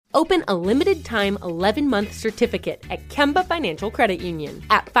Open a limited-time 11-month certificate at Kemba Financial Credit Union.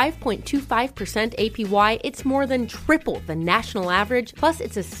 At 5.25% APY, it's more than triple the national average, plus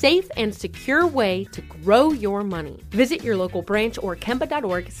it's a safe and secure way to grow your money. Visit your local branch or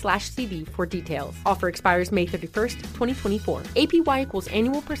kemba.org/CD for details. Offer expires May 31st, 2024. APY equals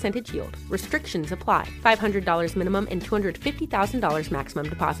annual percentage yield. Restrictions apply. $500 minimum and $250,000 maximum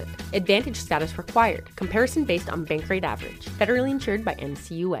deposit. Advantage status required. Comparison based on bank rate average. Federally insured by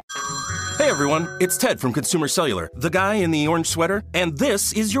NCUA. Hey everyone, it's Ted from Consumer Cellular, the guy in the orange sweater, and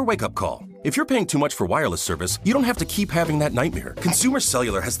this is your wake-up call. If you're paying too much for wireless service, you don't have to keep having that nightmare. Consumer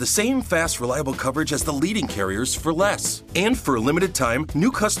Cellular has the same fast, reliable coverage as the leading carriers for less. And for a limited time, new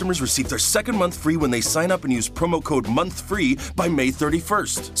customers receive their second month free when they sign up and use promo code MONTHFREE by May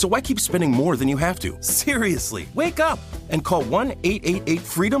 31st. So why keep spending more than you have to? Seriously, wake up and call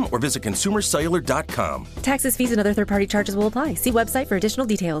 1-888-FREEDOM or visit consumercellular.com. Taxes, fees, and other third-party charges will apply. See website for additional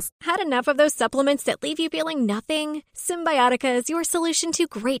details. Had enough of those supplements that leave you feeling nothing? Symbiotica is your solution to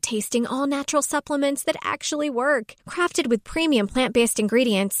great-tasting, all-natural supplements that actually work. Crafted with premium plant-based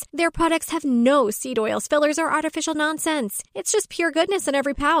ingredients, their products have no seed oils, fillers, or artificial nonsense. It's just pure goodness in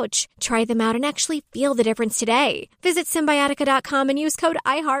every pouch. Try them out and actually feel the difference today. Visit Symbiotica.com and use code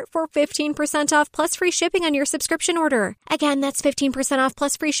IHEART for 15% off plus free shipping on your subscription order. Again, that's 15% off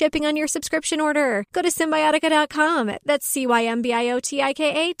plus free shipping on your subscription order. Go to Symbiotica.com. That's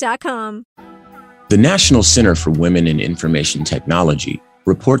CYMBIOTIKA.com. The National Center for Women in Information Technology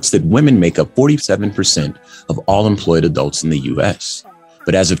reports that women make up 47% of all employed adults in the U.S.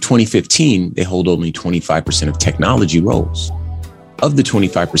 But as of 2015, they hold only 25% of technology roles. Of the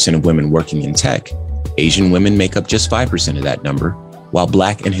 25% of women working in tech, Asian women make up just 5% of that number, while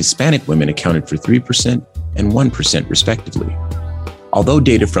Black and Hispanic women accounted for 3% and 1% respectively. Although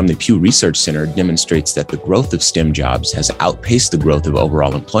data from the Pew Research Center demonstrates that the growth of STEM jobs has outpaced the growth of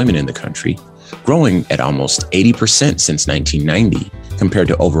overall employment in the country, growing at almost 80% since 1990, compared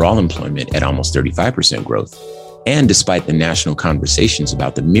to overall employment at almost 35% growth, and despite the national conversations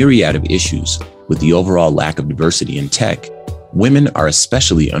about the myriad of issues with the overall lack of diversity in tech, women are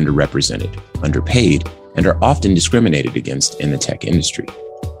especially underrepresented, underpaid, and are often discriminated against in the tech industry.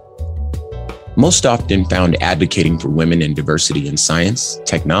 Most often found advocating for women and diversity in science,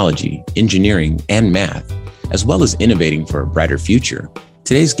 technology, engineering, and math, as well as innovating for a brighter future,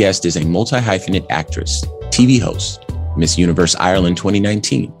 today's guest is a multi-hyphenate actress, TV host, Miss Universe Ireland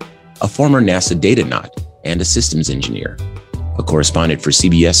 2019, a former NASA datanaut, and a systems engineer, a correspondent for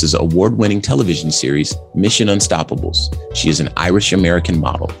CBS's award-winning television series, Mission Unstoppables. She is an Irish-American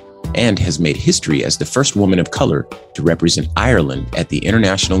model and has made history as the first woman of color to represent Ireland at the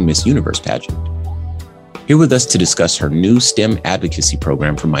International Miss Universe pageant. Here with us to discuss her new STEM advocacy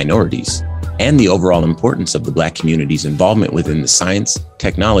program for minorities and the overall importance of the Black community's involvement within the science,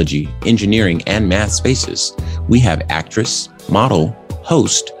 technology, engineering, and math spaces, we have actress, model,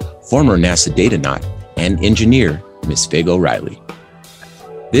 host, former NASA datanaut, and engineer, Ms. Fig O'Reilly.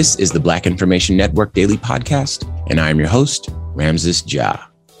 This is the Black Information Network Daily Podcast, and I am your host, Ramses Ja.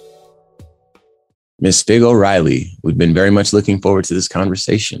 Ms. Fig O'Reilly, we've been very much looking forward to this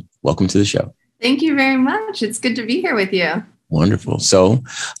conversation. Welcome to the show. Thank you very much. It's good to be here with you. Wonderful. So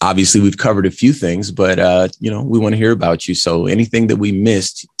obviously we've covered a few things, but, we want to hear about you. So anything that we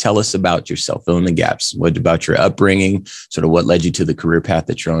missed, tell us about yourself, fill in the gaps. What about your upbringing, sort of what led you to the career path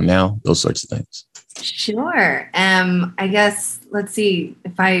that you're on now, those sorts of things. Sure. I guess, let's see,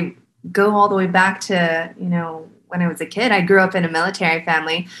 if I go all the way back to, when I was a kid, I grew up in a military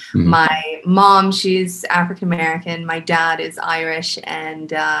family. Mm-hmm. My mom, she's African-American. My dad is Irish.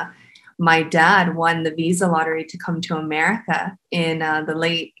 And my dad won the visa lottery to come to America in the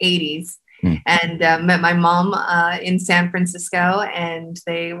late 80s. And met my mom in San Francisco. And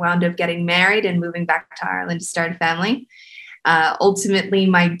they wound up getting married and moving back to Ireland to start a family. Ultimately,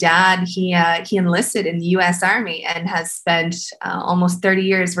 my dad, he enlisted in the U.S. Army and has spent almost 30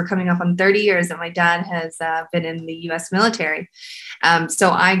 years. We're coming up on 30 years that my dad has been in the U.S. military.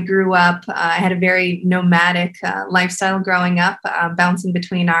 So I grew up, I had a very nomadic lifestyle growing up, bouncing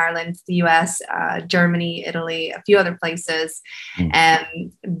between Ireland, the U.S., Germany, Italy, a few other places.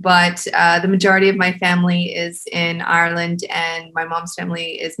 But the majority of my family is in Ireland, and my mom's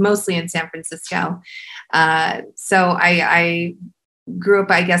family is mostly in San Francisco. So I grew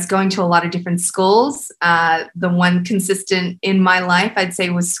up, I guess, going to a lot of different schools. The one consistent in my life, I'd say,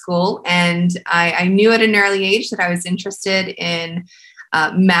 was school. And I knew at an early age that I was interested in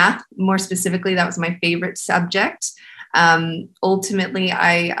math. More specifically, that was my favorite subject. Ultimately,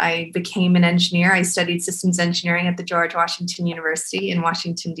 I became an engineer. I studied systems engineering at the George Washington University in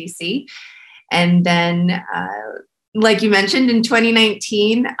Washington, D.C. And then like you mentioned, in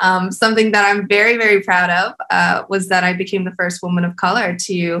 2019, something that I'm very, very proud of was that I became the first woman of color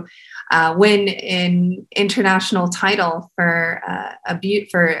to win an international title for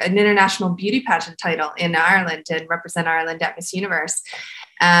an international beauty pageant title in Ireland and represent Ireland at Miss Universe.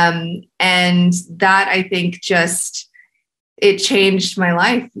 And that, I think, it changed my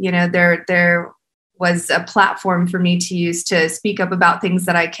life. There was a platform for me to use to speak up about things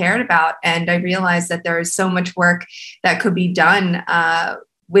that I cared about. And I realized that there is so much work that could be done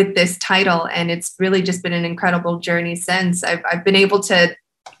with this title. And it's really just been an incredible journey since. I've been able to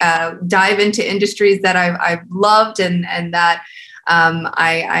dive into industries that I've loved and that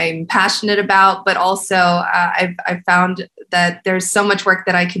I'm passionate about, but also I've found that there's so much work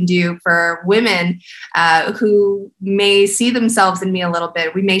that I can do for women who may see themselves in me a little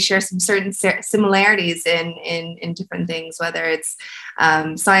bit. We may share some certain similarities in different things, whether it's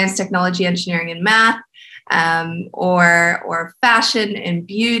science, technology, engineering, and math, or fashion and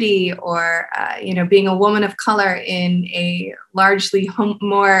beauty, or being a woman of color in a largely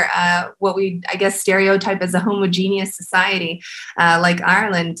more what we, I guess, stereotype as a homogeneous society like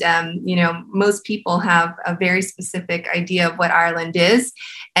Ireland. Most people have a very specific idea of what Ireland is,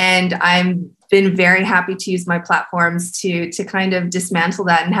 and I'm been very happy to use my platforms to kind of dismantle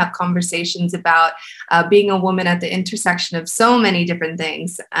that and have conversations about being a woman at the intersection of so many different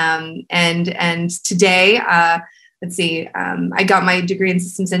things. And today, let's see, I got my degree in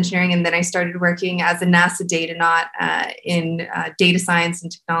systems engineering, and then I started working as a NASA Datanaut in data science and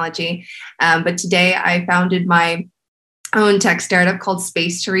technology. But today I founded my own tech startup called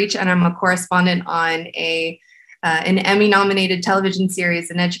Space to Reach, and I'm a correspondent on an Emmy-nominated television series,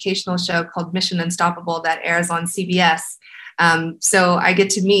 an educational show called Mission Unstoppable that airs on CBS. So I get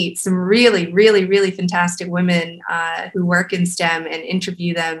to meet some really, really, really fantastic women who work in STEM and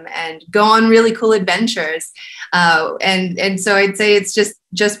interview them and go on really cool adventures. And so I'd say it's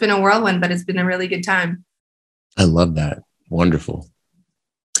just been a whirlwind, but it's been a really good time. I love that. Wonderful.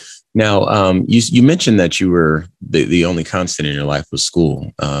 Now, you mentioned that you were the only constant in your life was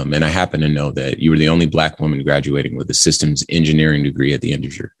school. And I happen to know that you were the only Black woman graduating with a systems engineering degree at the end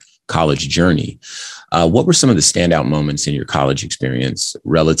of your college journey. What were some of the standout moments in your college experience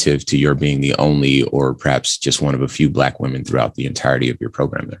relative to your being the only, or perhaps just one of a few Black women throughout the entirety of your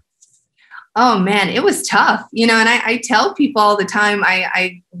program there? Oh man, it was tough, and I tell people all the time,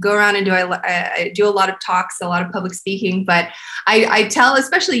 I go around and I do a lot of talks, a lot of public speaking, but I tell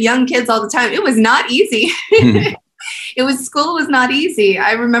especially young kids all the time, it was not easy. School was not easy.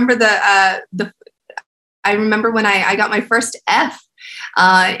 I remember I remember when I got my first F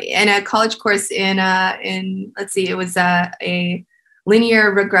in a college course in let's see, it was a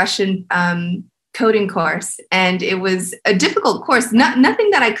linear regression coding course. And it was a difficult course, nothing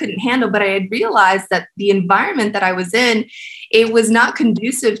that I couldn't handle, but I had realized that the environment that I was in, it was not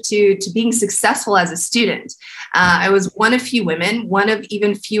conducive to being successful as a student. I was one of few women, one of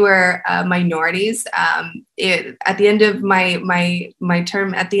even fewer minorities. At the end of my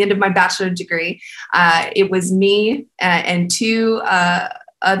term, at the end of my bachelor degree, it was me and two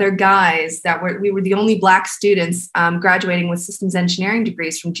other guys we were the only Black students graduating with systems engineering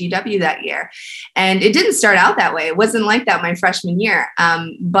degrees from GW that year. And it didn't start out that way. It wasn't like that my freshman year.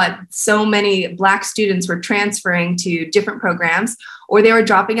 But so many Black students were transferring to different programs, or they were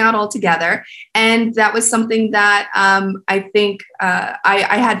dropping out altogether. And that was something that I think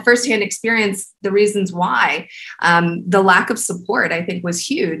I had firsthand experience the reasons why. The lack of support, I think, was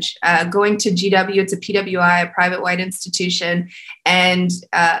huge. Going to GW, it's a PWI, a private white institution, and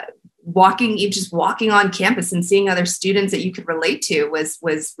just walking on campus and seeing other students that you could relate to was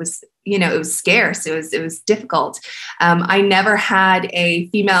it was scarce. It was difficult. I never had a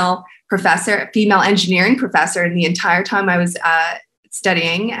female engineering professor in the entire time I was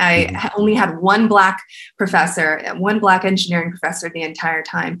studying. I only had one Black engineering professor the entire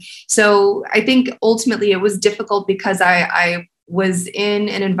time. So I think ultimately it was difficult because I was in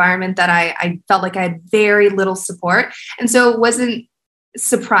an environment that I felt like I had very little support. And so it wasn't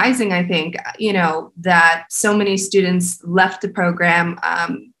surprising, I think, that so many students left the program.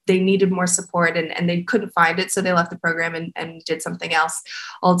 They needed more support and they couldn't find it. So they left the program and did something else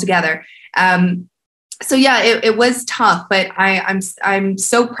altogether. So yeah, it was tough, but I'm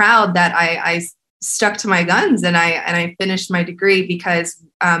so proud that I stuck to my guns and I finished my degree, because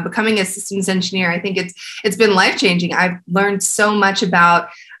becoming a systems engineer, I think it's been life-changing. I've learned so much about,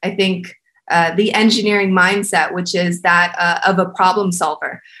 I think, the engineering mindset, which is that of a problem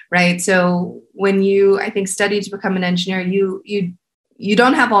solver, right? So when you, I think, study to become an engineer, you you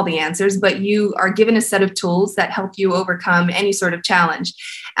don't have all the answers, but you are given a set of tools that help you overcome any sort of challenge.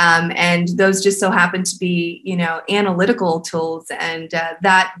 And those just so happen to be, analytical tools. And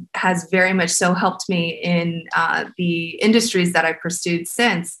that has very much so helped me in the industries that I pursued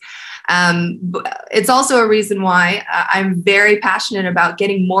since. It's also a reason why I'm very passionate about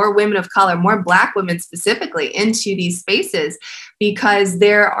getting more women of color, more Black women specifically, into these spaces, because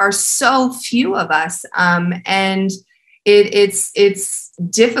there are so few of us. And it's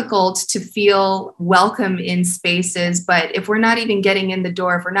difficult to feel welcome in spaces, but if we're not even getting in the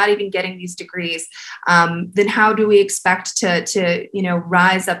door, if we're not even getting these degrees, then how do we expect to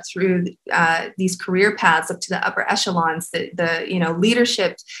rise up through these career paths up to the upper echelons, the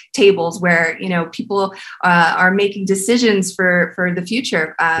leadership tables where people are making decisions for the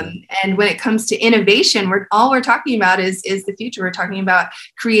future. And when it comes to innovation, all we're talking about is the future. We're talking about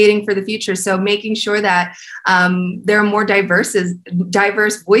creating for the future. So making sure that there are more diverse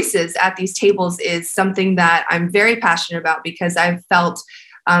voices at these tables is something that I'm very passionate about, because I've felt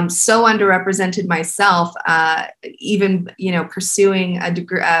so underrepresented myself, even pursuing a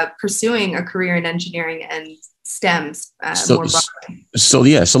degree, pursuing a career in engineering and STEMs more broadly. So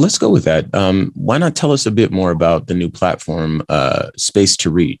let's go with that. Why not tell us a bit more about the new platform, Space to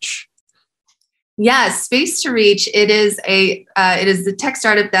Reach? Yes, Space to Reach. It is the tech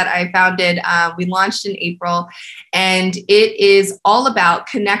startup that I founded. We launched in April, and it is all about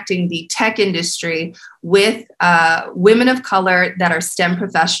connecting the tech industry with women of color that are STEM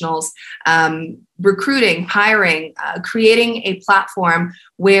professionals, recruiting, hiring, creating a platform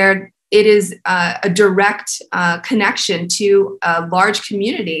where it is a direct connection to a large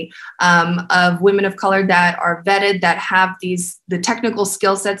community of women of color that are vetted, that have the technical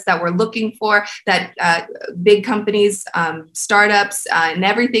skill sets that we're looking for, that big companies, startups, and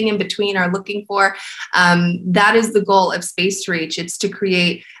everything in between are looking for. That is the goal of Space to Reach. It's to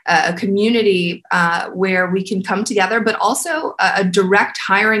create a community where we can come together, but also a direct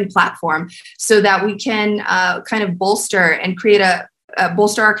hiring platform so that we can kind of bolster and create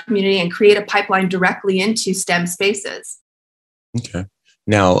bolster our community and create a pipeline directly into STEM spaces. Okay.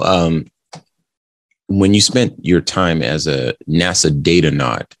 Now, when you spent your time as a NASA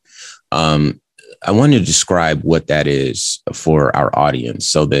Datanaut, I want to describe what that is for our audience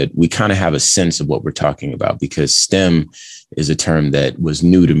so that we kind of have a sense of what we're talking about, because STEM is a term that was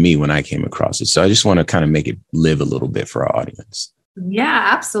new to me when I came across it. So I just want to kind of make it live a little bit for our audience. Yeah,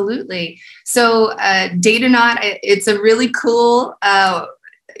 absolutely. So Datanaut, it's a really cool,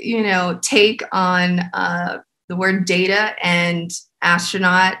 take on the word data and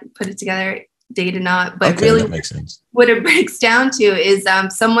astronaut, put it together, Datanaut. But okay, really that makes sense. What it breaks down to is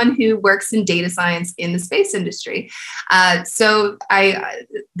someone who works in data science in the space industry. So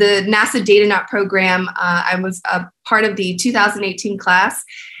the NASA Datanaut program, I was a part of the 2018 class,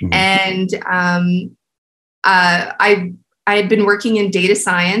 mm-hmm. and I had been working in data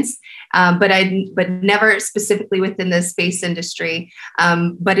science, but never specifically within the space industry.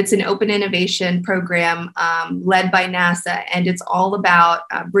 But it's an open innovation program led by NASA, and it's all about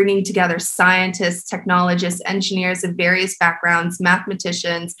bringing together scientists, technologists, engineers of various backgrounds,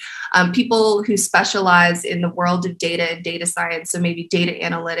 mathematicians, people who specialize in the world of data and data science, so maybe data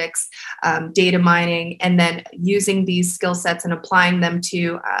analytics, data mining, and then using these skill sets and applying them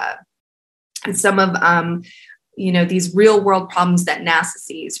to some of these real world problems that NASA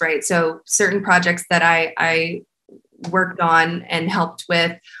sees, right? So certain projects that I worked on and helped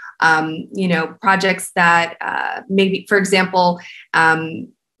with, projects that maybe, for example,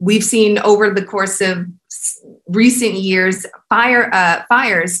 we've seen over the course of recent years,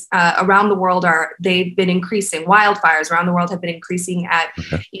 fires around the world they've been increasing. Wildfires around the world have been increasing at,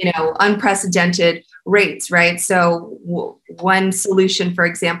 unprecedented rates, right? So one solution, for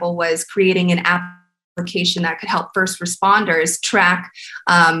example, was creating an application that could help first responders track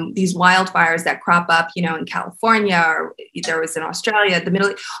these wildfires that crop up, in California, or there was in Australia, the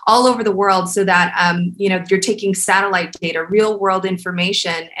Middle East, all over the world, so that, you're taking satellite data, real world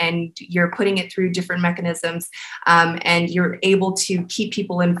information, and you're putting it through different mechanisms, and you're able to keep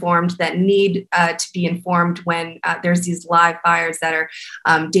people informed that need to be informed when there's these live fires that are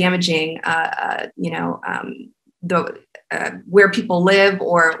damaging, where people live,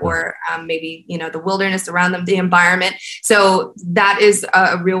 or maybe the wilderness around them, the environment. So that is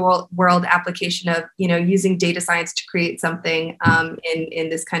a real world application of using data science to create something in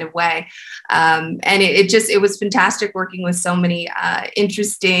this kind of way. And it was fantastic working with so many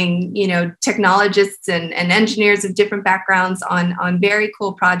interesting technologists and engineers of different backgrounds on very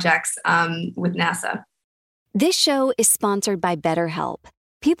cool projects with NASA. This show is sponsored by BetterHelp.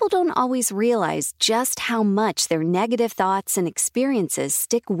 People don't always realize just how much their negative thoughts and experiences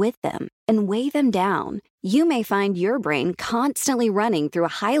stick with them and weigh them down. You may find your brain constantly running through a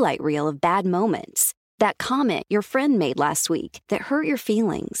highlight reel of bad moments. That comment your friend made last week that hurt your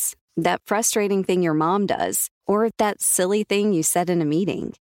feelings. That frustrating thing your mom does. Or that silly thing you said in a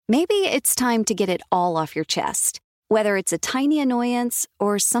meeting. Maybe it's time to get it all off your chest. Whether it's a tiny annoyance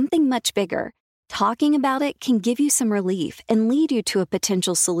or something much bigger, talking about it can give you some relief and lead you to a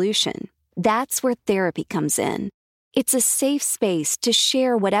potential solution. That's where therapy comes in. It's a safe space to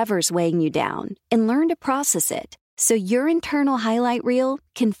share whatever's weighing you down and learn to process it so your internal highlight reel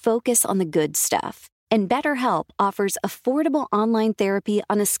can focus on the good stuff. And BetterHelp offers affordable online therapy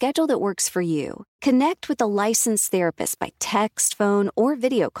on a schedule that works for you. Connect with a licensed therapist by text, phone, or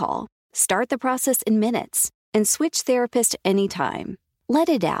video call. Start the process in minutes and switch therapist anytime. Let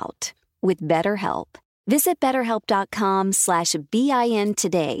it out with BetterHelp. Visit BetterHelp.com/BIN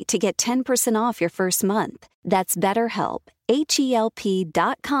today to get 10% off your first month. That's BetterHelp,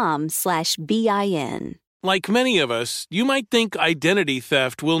 HELP.com/BIN. Like many of us, you might think identity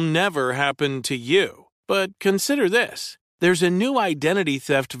theft will never happen to you. But consider this. There's a new identity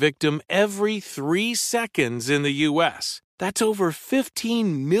theft victim every 3 seconds in the U.S. That's over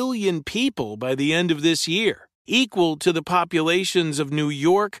 15 million people by the end of this year, equal to the populations of New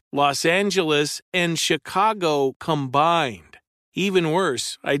York, Los Angeles, and Chicago combined. Even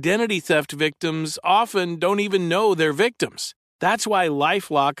worse, identity theft victims often don't even know they're victims. That's why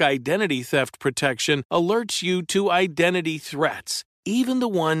LifeLock Identity Theft Protection alerts you to identity threats, even the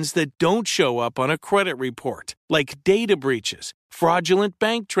ones that don't show up on a credit report, like data breaches, fraudulent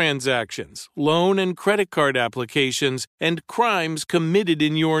bank transactions, loan and credit card applications, and crimes committed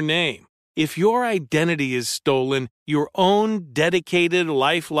in your name. If your identity is stolen, your own dedicated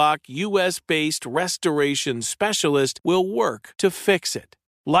LifeLock U.S.-based restoration specialist will work to fix it.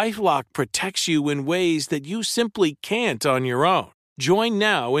 LifeLock protects you in ways that you simply can't on your own. Join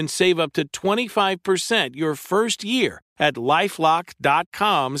now and save up to 25% your first year at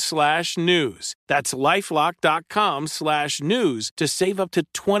LifeLock.com/news. That's LifeLock.com/news to save up to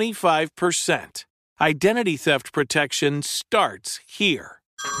 25%. Identity theft protection starts here.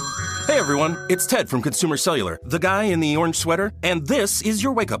 Hey everyone, it's Ted from Consumer Cellular, the guy in the orange sweater, and this is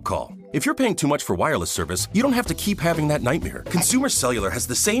your wake-up call. If you're paying too much for wireless service, you don't have to keep having that nightmare. Consumer Cellular has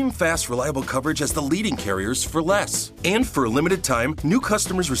the same fast, reliable coverage as the leading carriers for less. And for a limited time, new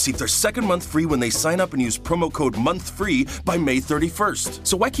customers receive their second month free when they sign up and use promo code MONTHFREE by May 31st.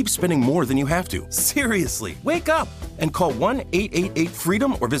 So why keep spending more than you have to? Seriously, wake up and call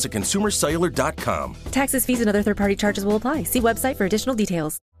 1-888-FREEDOM or visit consumercellular.com. Taxes, fees, and other third-party charges will apply. See website for additional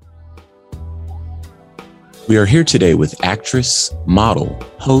details. We are here today with actress, model,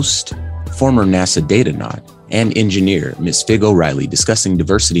 host, former NASA Datanaut, and engineer, Ms. Fig O'Reilly, discussing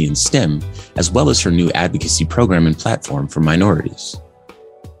diversity in STEM, as well as her new advocacy program and platform for minorities.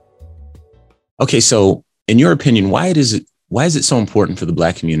 Okay, so in your opinion, why is it so important for the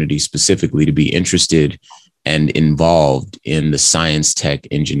Black community specifically to be interested and involved in the science, tech,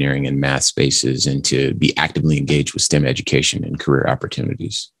 engineering, and math spaces, and to be actively engaged with STEM education and career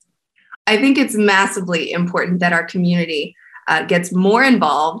opportunities? I think it's massively important that our community gets more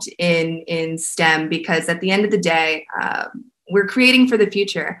involved in STEM, because at the end of the day, we're creating for the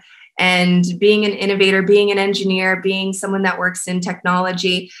future. And being an innovator, being an engineer, being someone that works in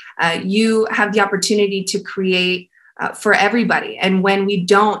technology, you have the opportunity to create for everybody. And when we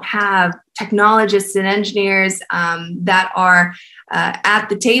don't have technologists and engineers that are at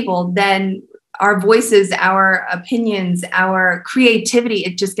the table, then our voices, our opinions, our creativity,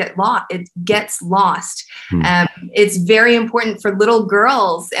 it just gets lost. It's very important for little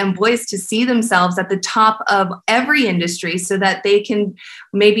girls and boys to see themselves at the top of every industry so that they can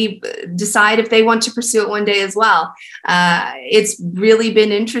maybe decide if they want to pursue it one day as well. It's really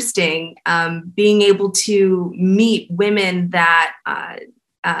been interesting being able to meet women that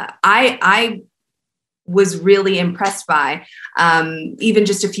I was really impressed by, even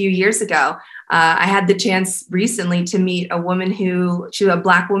just a few years ago. I had the chance recently to meet a woman a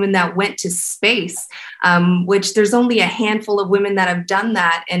Black woman that went to space, which there's only a handful of women that have done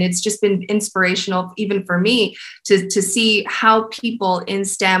that. And it's just been inspirational, even for me, to see how people in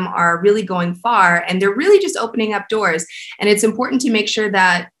STEM are really going far, and they're really just opening up doors. And it's important to make sure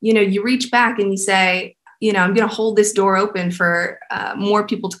that, you reach back and you say, I'm going to hold this door open for more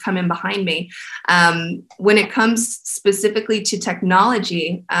people to come in behind me. When it comes specifically to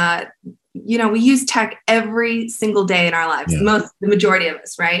technology, we use tech every single day in our lives, the majority of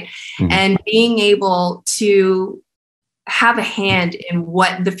us, right? Mm-hmm. And being able to have a hand in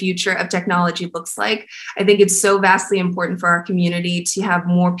what the future of technology looks like. I think it's so vastly important for our community to have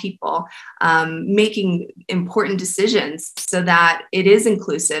more people making important decisions so that it is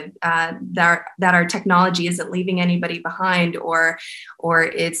inclusive, that our technology isn't leaving anybody behind, or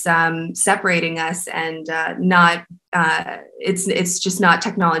it's separating us, and it's just not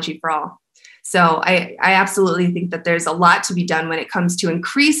technology for all. So I absolutely think that there's a lot to be done when it comes to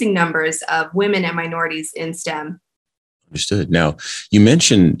increasing numbers of women and minorities in STEM. Understood. Now, you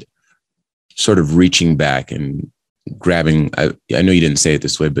mentioned sort of reaching back and grabbing, I know you didn't say it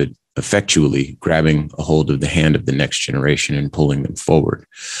this way, but effectually grabbing a hold of the hand of the next generation and pulling them forward.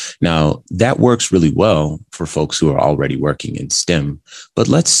 Now, that works really well for folks who are already working in STEM. But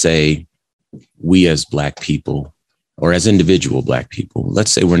let's say we as Black people, or as individual Black people,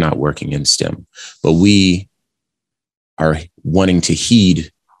 let's say we're not working in STEM, but we are wanting to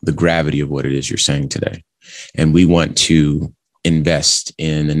heed the gravity of what it is you're saying today. And we want to invest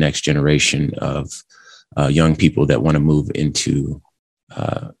in the next generation of young people that want to move into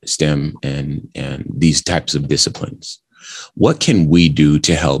STEM and these types of disciplines. What can we do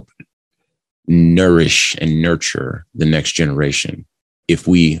to help nourish and nurture the next generation if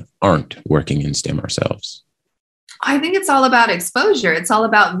we aren't working in STEM ourselves? I think it's all about exposure. It's all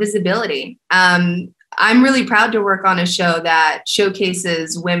about visibility. I'm really proud to work on a show that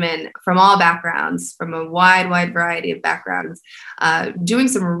showcases women from all backgrounds, from a wide variety of backgrounds, doing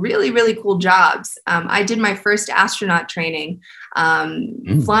some really, really cool jobs. I did my first astronaut training,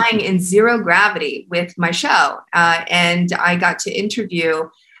 flying in zero gravity with my show. And I got to interview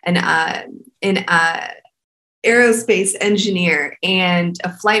an aerospace engineer and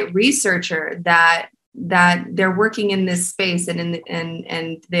a flight researcher that they're working in this space and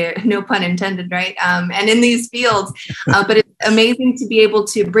they're, no pun intended, right? And in these fields, but it's amazing to be able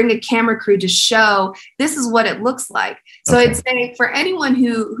to bring a camera crew to show this is what it looks like. So I'd say for anyone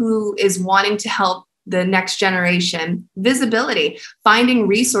who is wanting to help the next generation, visibility, finding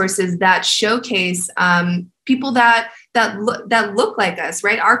resources that showcase people that look like us,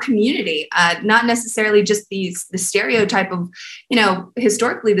 right? Our community, not necessarily just the stereotype of,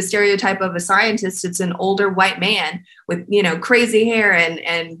 historically the stereotype of a scientist. It's an older white man with, crazy hair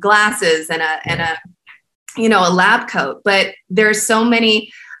and glasses and a lab coat. But there's so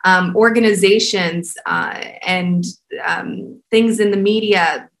many organizations and things in the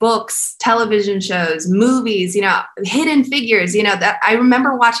media, books, television shows, movies, Hidden Figures, that I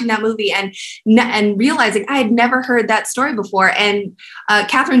remember watching that movie and realizing I had never heard that story before. And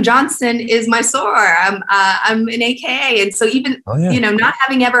Katherine Johnson is my soror. I'm an AKA. And so even, not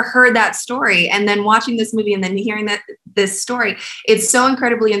having ever heard that story and then watching this movie and then hearing this story, it's so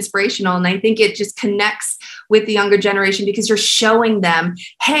incredibly inspirational. And I think it just connects with the younger generation because you're showing them,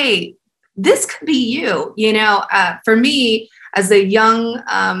 hey, this could be you. For me as a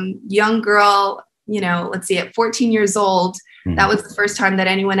young girl, let's see, at 14 years old, that was the first time that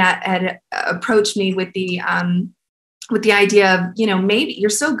anyone had approached me with the idea of, maybe you're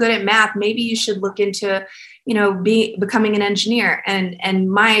so good at math, maybe you should look into, becoming an engineer.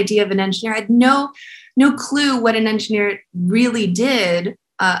 And my idea of an engineer, I had no clue what an engineer really did,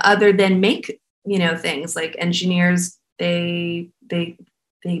 other than make, things like engineers, they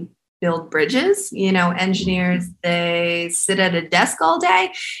build bridges, engineers, they sit at a desk all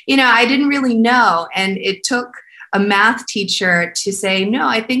day. I didn't really know. And it took a math teacher to say, no,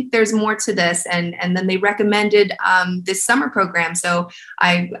 I think there's more to this. And then they recommended this summer program. So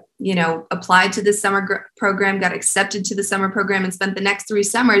I, applied to this summer program, got accepted to the summer program and spent the next 3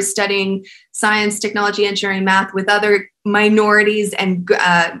 summers studying science, technology, engineering, math with other minorities and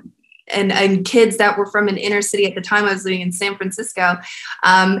kids that were from an inner city. At the time I was living in San Francisco.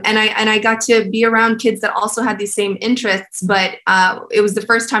 And I got to be around kids that also had these same interests, but it was the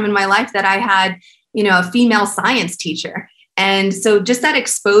first time in my life that I had, a female science teacher. And so just that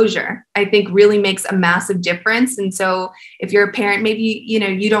exposure, I think, really makes a massive difference. And so if you're a parent, maybe,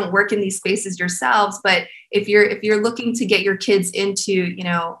 you don't work in these spaces yourselves, but if you're looking to get your kids into,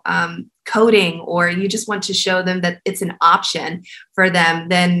 coding, or you just want to show them that it's an option for them,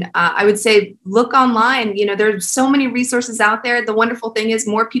 then I would say look online. There's so many resources out there. The wonderful thing is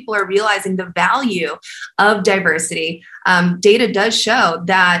more people are realizing the value of diversity. Data does show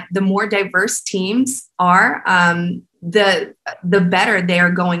that the more diverse teams are, the better they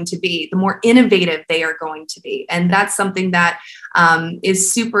are going to be, the more innovative they are going to be. And that's something that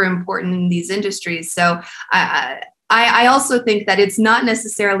is super important in these industries. So I also think that it's not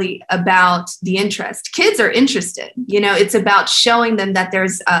necessarily about the interest. Kids are interested, it's about showing them that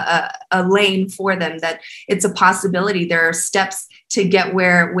there's a lane for them, that it's a possibility. There are steps to get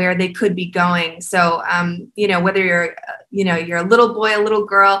where they could be going. So, whether you're a little boy, a little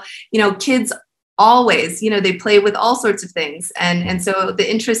girl, kids always, they play with all sorts of things. And so the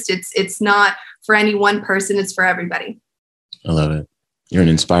interest, it's not for any one person, it's for everybody. I love it. You're an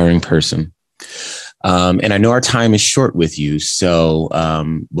inspiring person. And I know our time is short with you. So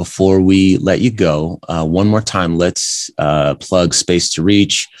before we let you go, one more time, let's plug Space to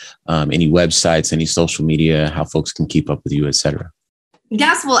Reach, any websites, any social media, how folks can keep up with you, et cetera.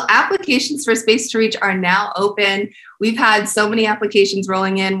 Yes, well, applications for Space to Reach are now open. We've had so many applications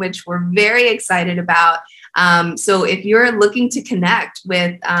rolling in, which we're very excited about. So if you're looking to connect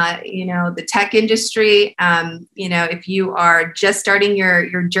with, the tech industry, if you are just starting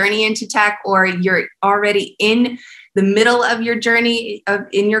your journey into tech, or you're already in the middle of your journey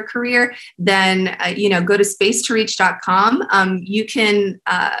in your career, then, go to spacetoreach.com. You can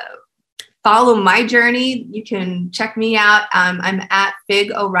follow my journey. You can check me out. I'm at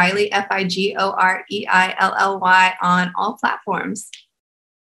Fig O'Reilly, FIGOREILLY on all platforms.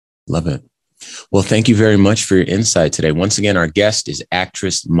 Love it. Well, thank you very much for your insight today. Once again, our guest is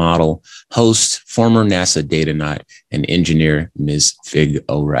actress, model, host, former NASA Datanaut, and engineer, Ms. Fig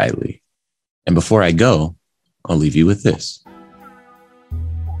O'Reilly. And before I go, I'll leave you with this.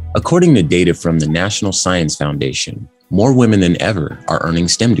 According to data from the National Science Foundation, more women than ever are earning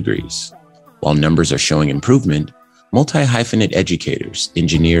STEM degrees. While numbers are showing improvement, multi-hyphenate educators,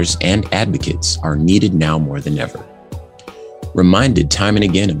 engineers, and advocates are needed now more than ever. Reminded time and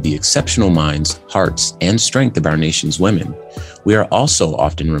again of the exceptional minds, hearts, and strength of our nation's women, we are also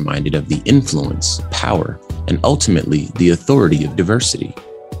often reminded of the influence, power, and ultimately the authority of diversity.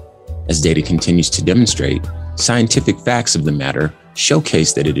 As data continues to demonstrate, scientific facts of the matter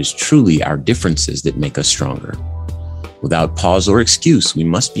showcase that it is truly our differences that make us stronger. Without pause or excuse, we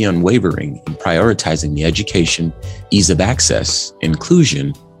must be unwavering in prioritizing the education, ease of access,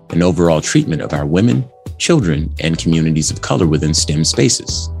 inclusion, and overall treatment of our women, children, and communities of color within STEM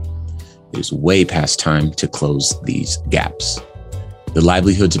spaces. It is way past time to close these gaps. The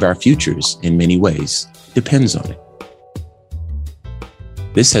livelihoods of our futures, in many ways, depends on it.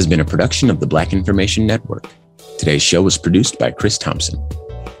 This has been a production of the Black Information Network. Today's show was produced by Chris Thompson.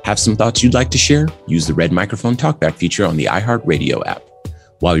 Have some thoughts you'd like to share? Use the red microphone talkback feature on the iHeartRadio app.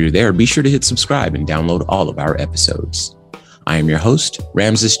 While you're there, be sure to hit subscribe and download all of our episodes. I am your host,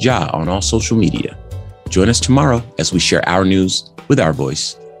 Ramses Ja, on all social media. Join us tomorrow as we share our news with our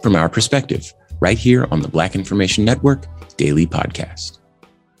voice from our perspective, right here on the Black Information Network Daily Podcast.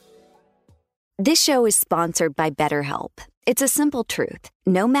 This show is sponsored by BetterHelp. It's a simple truth.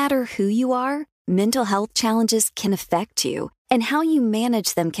 No matter who you are, mental health challenges can affect you, and how you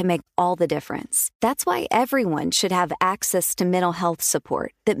manage them can make all the difference. That's why everyone should have access to mental health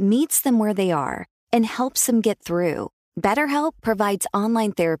support that meets them where they are and helps them get through. BetterHelp provides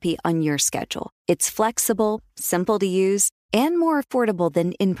online therapy on your schedule. It's flexible, simple to use, and more affordable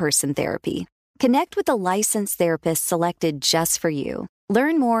than in-person therapy. Connect with a licensed therapist selected just for you.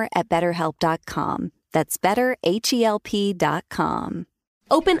 Learn more at BetterHelp.com. That's BetterHelp.com.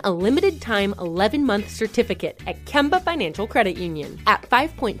 Open a limited-time 11-month certificate at Kemba Financial Credit Union. At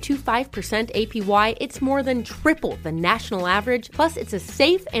 5.25% APY, it's more than triple the national average, plus it's a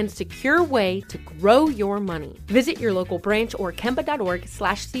safe and secure way to grow your money. Visit your local branch or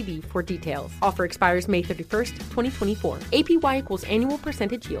kemba.org/cb for details. Offer expires May 31st, 2024. APY equals annual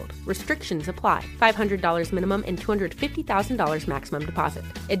percentage yield. Restrictions apply. $500 minimum and $250,000 maximum deposit.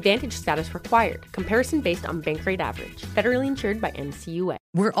 Advantage status required. Comparison based on bank rate average. Federally insured by NCUA.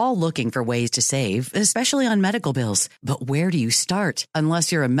 We're all looking for ways to save, especially on medical bills. But where do you start?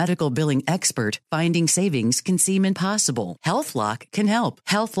 Unless you're a medical billing expert, finding savings can seem impossible. HealthLock can help.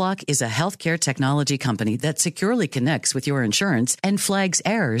 HealthLock is a healthcare technology company that securely connects with your insurance and flags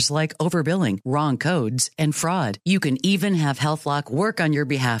errors like overbilling, wrong codes, and fraud. You can even have HealthLock work on your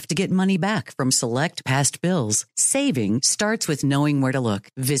behalf to get money back from select past bills. Saving starts with knowing where to look.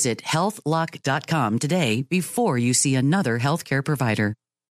 Visit healthlock.com today before you see another healthcare provider.